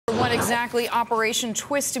what exactly Operation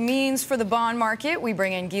Twist means for the bond market, we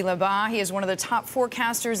bring in LeBas. He is one of the top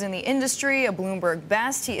forecasters in the industry, a Bloomberg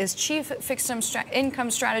best. He is chief fixed income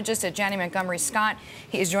strategist at Janney Montgomery Scott.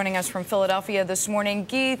 He is joining us from Philadelphia this morning.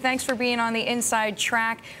 Guy, thanks for being on the Inside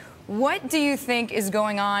Track. What do you think is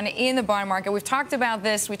going on in the bond market? We've talked about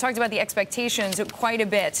this. We talked about the expectations quite a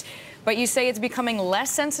bit. But you say it's becoming less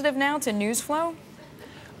sensitive now to news flow?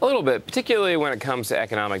 A little bit, particularly when it comes to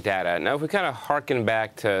economic data. Now, if we kind of harken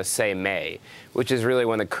back to, say, May, which is really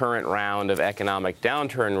when the current round of economic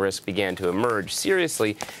downturn risk began to emerge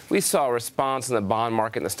seriously, we saw a response in the bond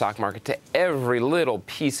market and the stock market to every little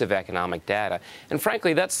piece of economic data. And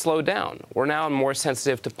frankly, that's slowed down. We're now more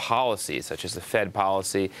sensitive to policies, such as the Fed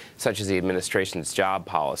policy, such as the administration's job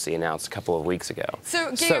policy announced a couple of weeks ago.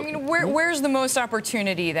 So, Guy, I mean, where's the most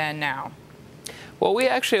opportunity then now? Well, we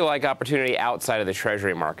actually like opportunity outside of the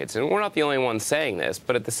Treasury markets, and we're not the only ones saying this,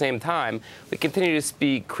 but at the same time, we continue to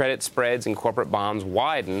see credit spreads and corporate bonds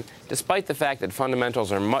widen, despite the fact that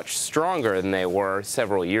fundamentals are much stronger than they were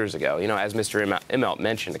several years ago, as Mr. Immelt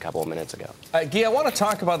mentioned a couple of minutes ago. Guy, I want to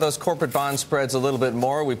talk about those corporate bond spreads a little bit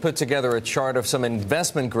more. We put together a chart of some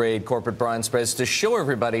investment-grade corporate bond spreads to show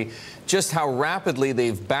everybody just how rapidly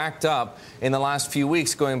they've backed up in the last few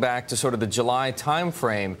weeks, going back to sort of the July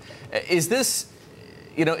timeframe. Is this...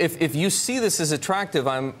 if you see this as attractive,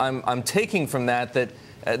 I'm taking from that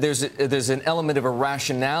there's an element of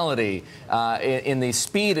irrationality in the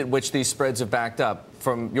speed at which these spreads have backed up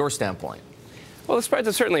from your standpoint. Well, the spreads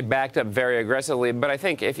have certainly backed up very aggressively, but I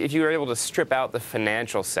think if you were able to strip out the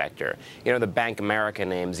financial sector, the Bank of America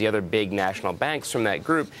names, the other big national banks from that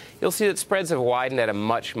group, you'll see that spreads have widened at a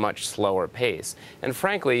much, much slower pace. And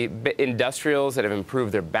frankly, industrials that have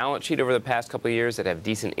improved their balance sheet over the past couple of years, that have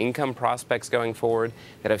decent income prospects going forward,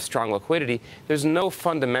 that have strong liquidity, there's no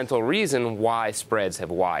fundamental reason why spreads have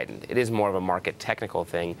widened. It is more of a market technical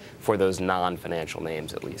thing for those non-financial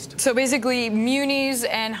names, at least. So basically, munis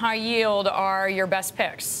and high yield are your best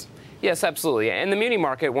picks. Yes, absolutely. And the muni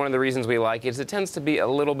market, one of the reasons we like it is it tends to be a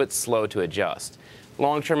little bit slow to adjust.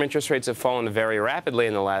 Long-term interest rates have fallen very rapidly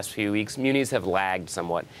in the last few weeks. Munis have lagged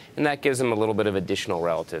somewhat, and that gives them a little bit of additional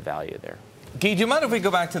relative value there. Guy, do you mind if we go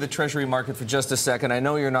back to the Treasury market for just a second? I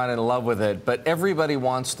know you're not in love with it, but everybody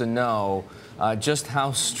wants to know just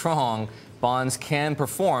how strong bonds can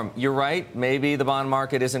perform. You're right. Maybe the bond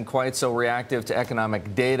market isn't quite so reactive to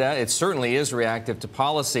economic data. It certainly is reactive to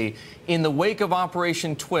policy. In the wake of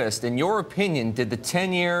Operation Twist, in your opinion, did the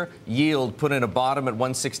 10-year yield put in a bottom at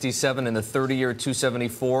 167 and the 30-year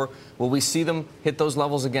 274? Will we see them hit those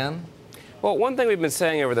levels again? Well, one thing we've been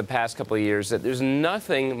saying over the past couple of years is that there's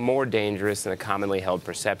nothing more dangerous than a commonly held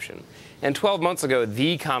perception. And 12 months ago,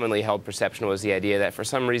 the commonly held perception was the idea that for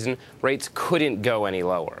some reason rates couldn't go any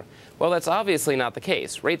lower. Well, that's obviously not the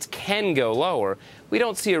case. Rates can go lower. We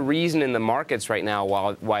don't see a reason in the markets right now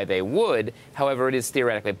why they would. However, it is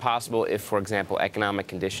theoretically possible if, for example, economic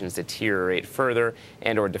conditions deteriorate further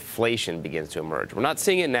and or deflation begins to emerge. We're not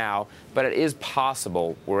seeing it now, but it is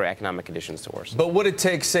possible were economic conditions to worsen. But would it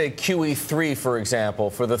take, say, QE3, for example,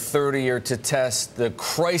 for the 30-year to test the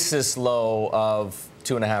crisis low of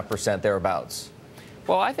 2.5% thereabouts?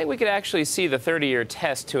 Well, I think we could actually see the 30-year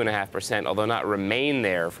test 2.5%, although not remain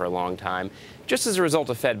there for a long time, just as a result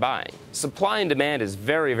of Fed buying. Supply and demand is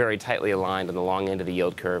very, very tightly aligned on the long end of the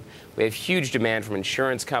yield curve. We have huge demand from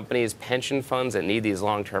insurance companies, pension funds that need these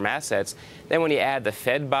long-term assets. Then when you add the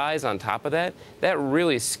Fed buys on top of that, that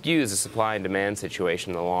really skews the supply and demand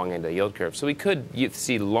situation on the long end of the yield curve. So we could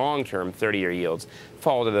see long-term 30-year yields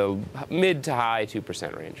fall to the mid to high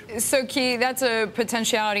 2% range. So, Guy, that's a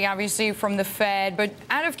potentiality, obviously, from the Fed. But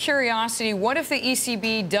out of curiosity, what if the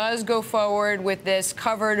ECB does go forward with this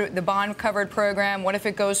the bond covered program? What if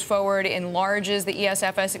it goes forward, enlarges the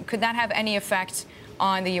ESFS? Could that have any effect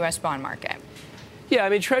on the U.S. bond market? Yeah, I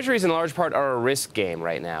mean, Treasuries in large part are a risk game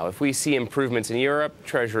right now. If we see improvements in Europe,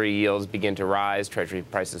 Treasury yields begin to rise, Treasury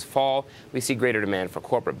prices fall, we see greater demand for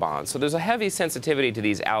corporate bonds. So there's a heavy sensitivity to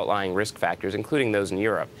these outlying risk factors, including those in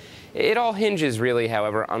Europe. It all hinges, really,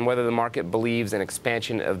 however, on whether the market believes an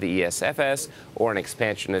expansion of the ESFS or an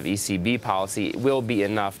expansion of ECB policy will be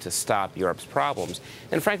enough to stop Europe's problems.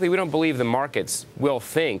 And frankly, we don't believe the markets will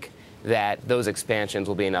think that those expansions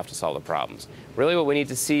will be enough to solve the problems. Really what we need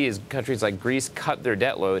to see is countries like Greece cut their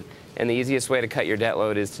debt load, and the easiest way to cut your debt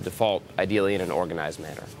load is to default, ideally in an organized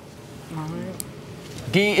manner. All right.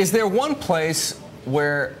 Guy, is there one place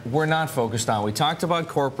where we're not focused on? We talked about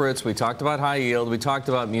corporates, we talked about high yield, we talked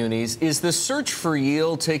about munis. Is the search for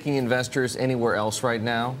yield taking investors anywhere else right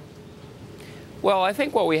now? Well, I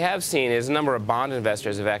think what we have seen is a number of bond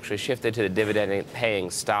investors have actually shifted to the dividend-paying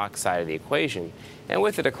stock side of the equation. And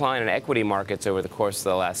with the decline in equity markets over the course of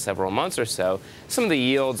the last several months or so, some of the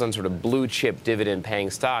yields on sort of blue-chip dividend-paying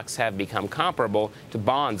stocks have become comparable to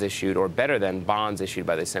bonds issued, or better than bonds issued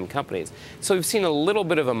by the same companies. So we've seen a little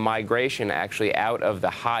bit of a migration actually out of the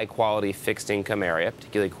high-quality fixed income area,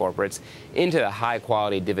 particularly corporates, into the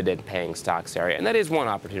high-quality dividend-paying stocks area. And that is one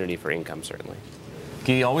opportunity for income, certainly.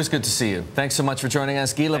 Guy, always good to see you. Thanks so much for joining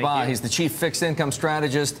us. Guy LeBas, he's the Chief Fixed Income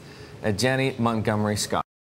Strategist at Janney Montgomery Scott.